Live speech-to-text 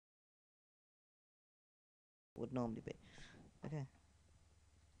would normally be. Okay.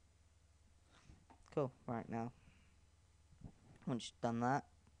 Cool. Right now, once you've done that,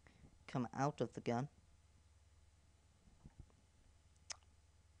 come out of the gun.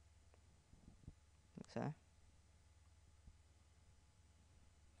 Like so.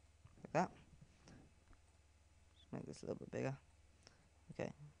 Like that. Just make this a little bit bigger.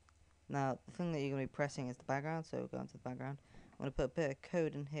 Okay. Now, the thing that you're going to be pressing is the background, so we'll go into the background. I'm going to put a bit of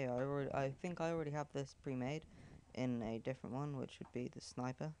code in here. I think I already have this pre-made in a different one, which would be the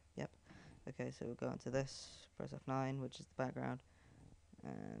sniper. Yep. Okay, so we'll go into this, press F9, which is the background,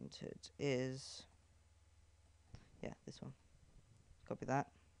 and it is, yeah, this one. Copy that.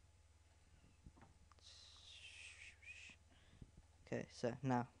 Okay, so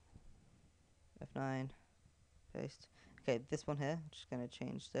now, F9, paste. Okay, this one here, I'm just going to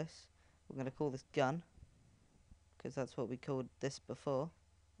change this. We're going to call this gun, because that's what we called this before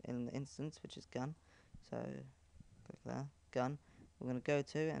in the instance, which is gun. So, click there, gun. We're going to go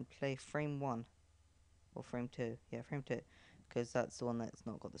to and play frame 1, or frame 2, yeah, frame 2, because that's the one that's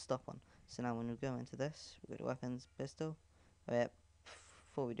not got the stop on. So now when we go into this, we go to weapons, pistol. Oh yeah,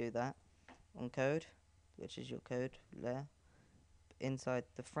 before we do that, on code, which is your code layer, inside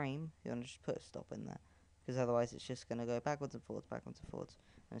the frame, you want to just put a stop in there, because otherwise it's just going to go backwards and forwards,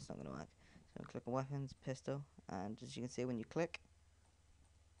 and it's not going to work. So click on weapons, pistol, and as you can see when you click,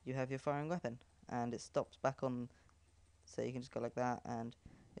 you have your firing weapon, and it stops back on, so you can just go like that, and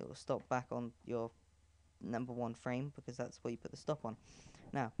it will stop back on your number 1 frame, because that's where you put the stop on.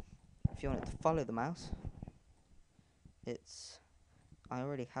 Now, if you want it to follow the mouse, I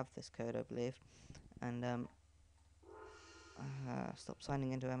already have this code, I believe, and stop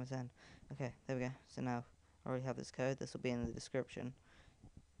signing into MSN. Okay, there we go. So now I already have this code. This will be in the description.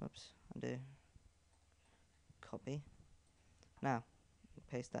 Whoops, undo. Copy. Now,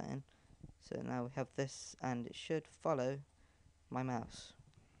 paste that in. So now we have this, and it should follow my mouse.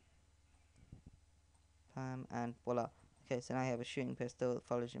 And voila. Okay, so now you have a shooting pistol that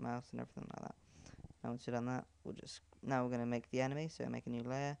follows your mouse and everything like that. Now once you've done that, now we're going to make the enemy. So make a new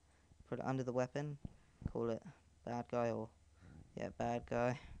layer, put it under the weapon, call it bad guy, or yeah, bad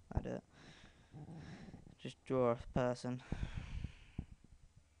guy. I do it. Just draw a person,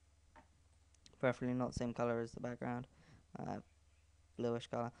 preferably not the same color as the background, bluish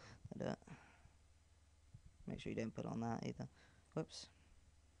color. I do it. Make sure you don't put on that either. Whoops.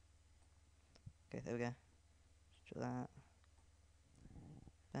 Okay, there we go. Just draw that.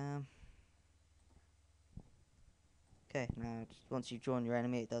 Bam. Okay, now once you've drawn your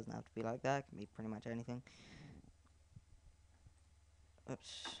enemy, it doesn't have to be like that. It can be pretty much anything.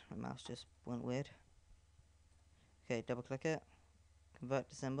 Oops, my mouse just went weird. Okay, double click it, convert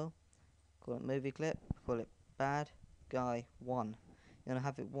to symbol, call it movie clip, call it bad guy 1. You're gonna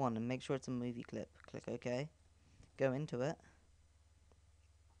have it 1 and make sure it's a movie clip. Click OK, go into it,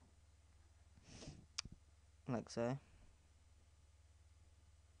 like so.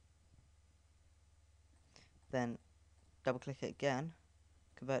 Then double click it again,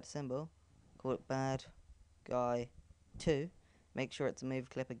 convert to symbol, call it bad guy 2, make sure it's a movie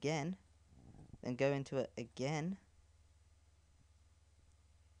clip again, then go into it again,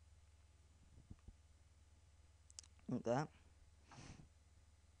 like that.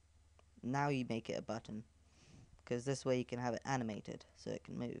 Now you make it a button, because this way you can have it animated so it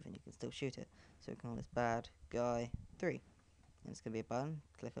can move and you can still shoot it. So we can call this bad guy 3, and it's going to be a button.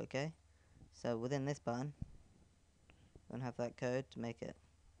 Click OK. So within this button, we're going to have that code to make it.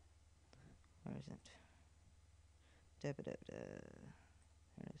 Where is it? Here it is.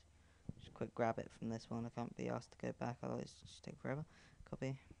 Just quick grab it from this one. I can't be asked to go back, otherwise it's just take forever.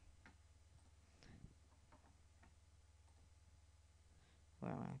 Copy.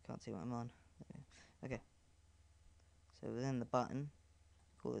 Where am I? I can't see what I'm on. Okay. So within the button,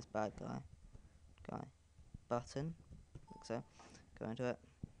 call this bad guy button, like so. Go into it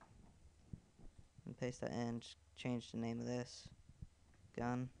and paste that in. Just change the name of this,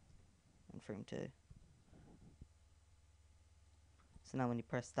 gun, and frame 2. So now when you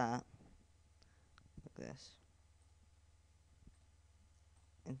press that, like this,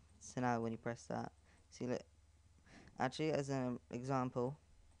 and so now when you press that, see, look, actually as an example,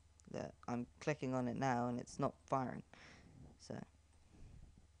 that I'm clicking on it now and it's not firing. So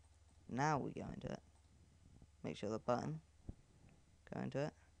now we go into it, make sure the button, go into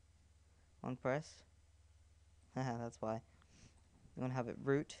it, one press, haha, that's why. I'm going to have it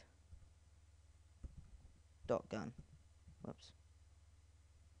root dot gun. Whoops.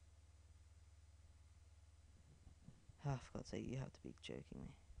 Oh, for God's sake, you have to be joking me.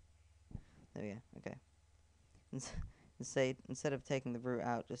 There we go, okay. instead of taking the root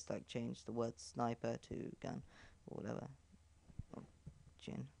out, just like change the word sniper to gun or whatever. Or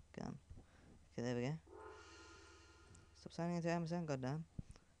gin gun. Okay, there we go. Stop signing into Amazon, goddamn.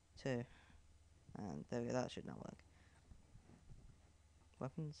 2. And there we go, that should not work.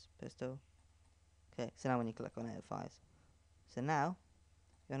 Weapons, pistol. Okay, so now when you click on it, it fires. So now,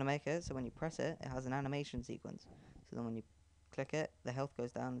 you want to make it so when you press it, it has an animation sequence. So then when you click it, the health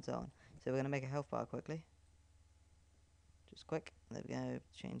goes down and so on. So we're going to make a health bar quickly. Just quick. There we go.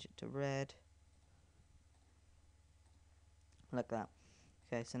 Change it to red. Like that.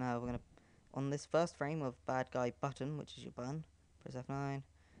 Okay, so now we're going to, on this first frame of bad guy button, which is your button, press F9.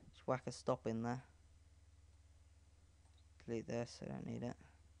 Just whack a stop in there. Delete this, I don't need it.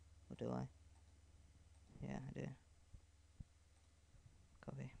 Or do I? Yeah, I do.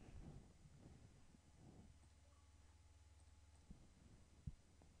 Copy.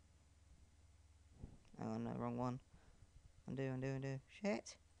 Oh no, wrong one. Undo.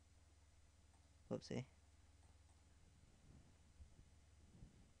 Shit! Whoopsie.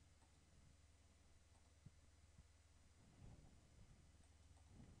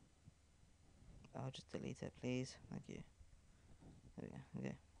 I'll just delete it, please. Thank you. There we go.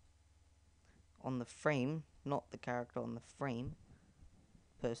 Okay. On the frame, not the character, on the frame,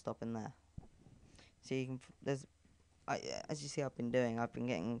 put a stop in there. So you can, as you see I've been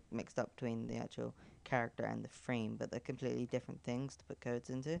getting mixed up between the actual character and the frame, but they're completely different things to put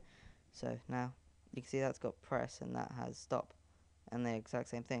codes into. So now, you can see that's got press and that has stop. And they're the exact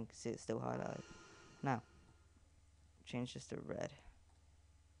same thing, see it's still highlighted. Now, change this to red.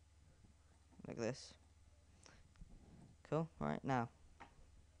 Like this. Cool, right now.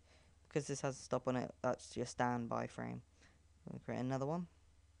 Because this has a stop on it, that's your standby frame. We'll create another one.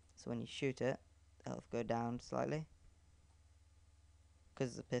 So when you shoot it, the health go down slightly.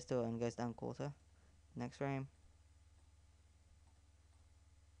 Because it's a pistol and goes down quarter. Next frame.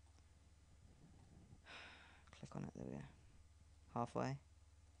 Click on it, there we go. Halfway.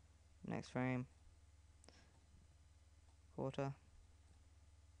 Next frame. Quarter.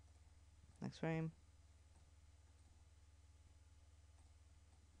 Next frame.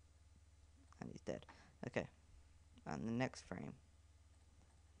 And he's dead. Okay. And the next frame.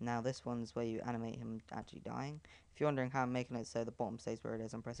 Now this one's where you animate him actually dying. If you're wondering how I'm making it so the bottom stays where it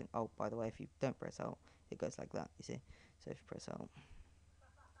is, I'm pressing Alt. By the way, if you don't press Alt, it goes like that, you see. So if you press Alt.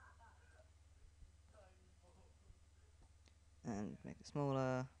 And make it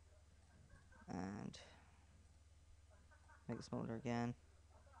smaller. And make it smaller again.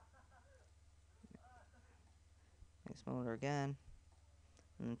 Make it smaller again.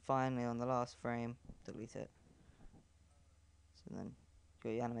 And finally on the last frame, delete it. So then you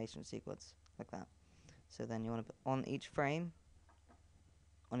got your animation sequence like that. So then you want to put on each frame,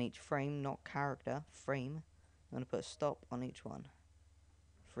 not character, frame, you want to put a stop on each one.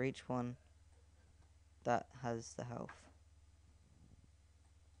 For each one that has the health.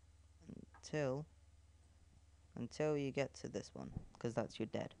 Until you get to this one, because that's your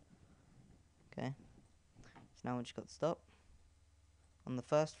dead. Okay. So now once you've got the stop, on the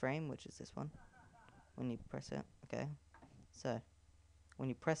first frame, which is this one, when you press it, okay. So when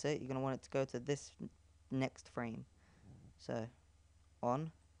you press it, you're going to want it to go to this next frame. So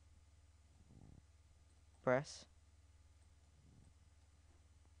on, press,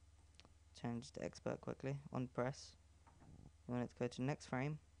 change to expert quickly, on press, you want it to go to next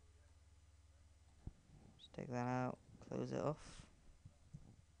frame. Just take that out, close it off,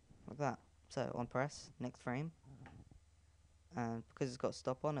 like that. So on press, next frame, and because it's got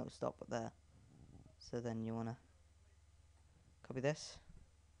stop on, it will stop there. So then you want to copy this,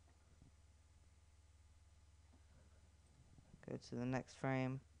 go to the next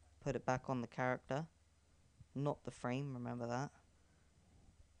frame, put it back on the character, not the frame, remember that.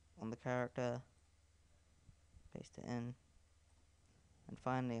 On the character, paste it in, and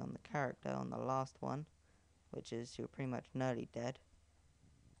finally on the character, on the last one, which is you're pretty much nearly dead.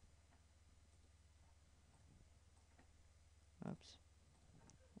 Oops.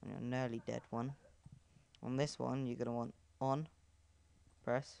 On your nearly dead one. On this one, you're going to want on,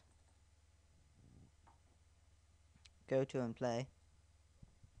 press, go to and play.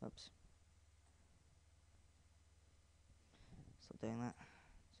 Oops. Stop doing that.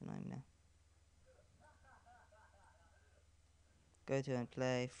 It's annoying now. Go to and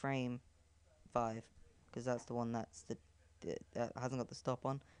play frame 5, because that's the one that's that hasn't got the stop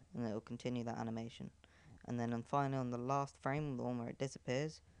on, and it will continue that animation. And then finally on the last frame, the one where it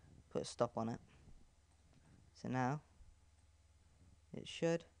disappears, put a stop on it. So now it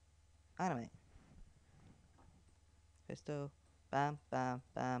should animate. Pistol, bam, bam,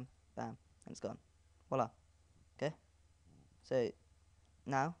 bam, bam, and it's gone. Voila. Okay. So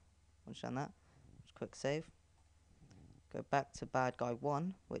now, once you've done that, just quick save. Go back to bad guy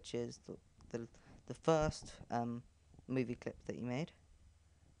 1, which is the first movie clip that you made.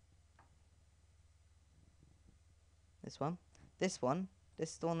 This one. This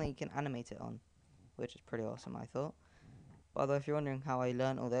is the one that you can animate it on, which is pretty awesome, I thought. By the way, if you're wondering how I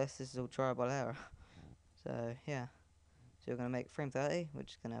learned all this is all trial by error. So, yeah. So you're going to make frame 30, we're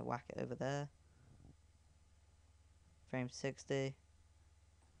just going to whack it over there. Frame 60.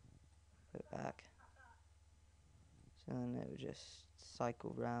 Put it back. So then it will just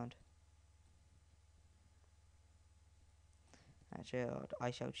cycle round. Actually,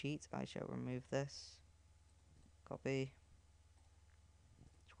 I shall cheat. I shall remove this. Copy.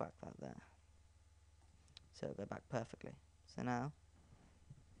 Just whack that there. So it'll go back perfectly. So now,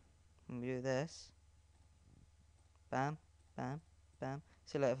 when we do this, bam, bam, bam.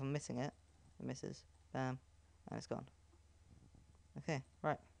 See, like if I'm missing it, it misses. Bam, and it's gone. Okay,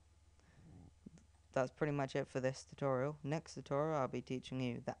 right. That's pretty much it for this tutorial. Next tutorial, I'll be teaching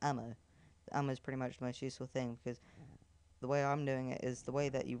you the ammo. The ammo is pretty much the most useful thing, because the way I'm doing it is the way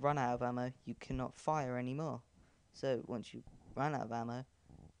that you run out of ammo, you cannot fire anymore. So once you run out of ammo,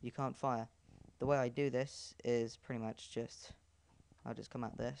 you can't fire. The way I do this is pretty much just, I'll just come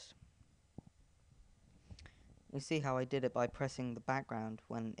at this. You see how I did it by pressing the background.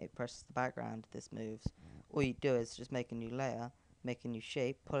 When it presses the background, this moves. All you do is just make a new layer, make a new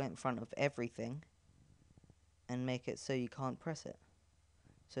shape, put it in front of everything, and make it so you can't press it.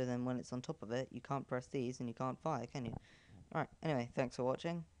 So then when it's on top of it, you can't press these and you can't fire, can you? Alright, anyway, thanks for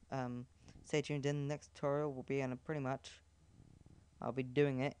watching. Stay tuned in. The next tutorial will be in I'll be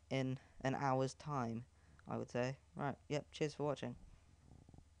doing it in an hour's time, I would say. Right, yep, cheers for watching.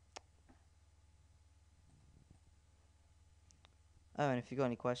 Oh, and if you've got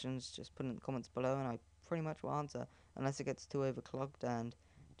any questions, just put in the comments below and I pretty much will answer. Unless it gets too overclocked, and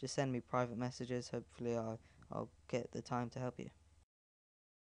just send me private messages. Hopefully I'll get the time to help you.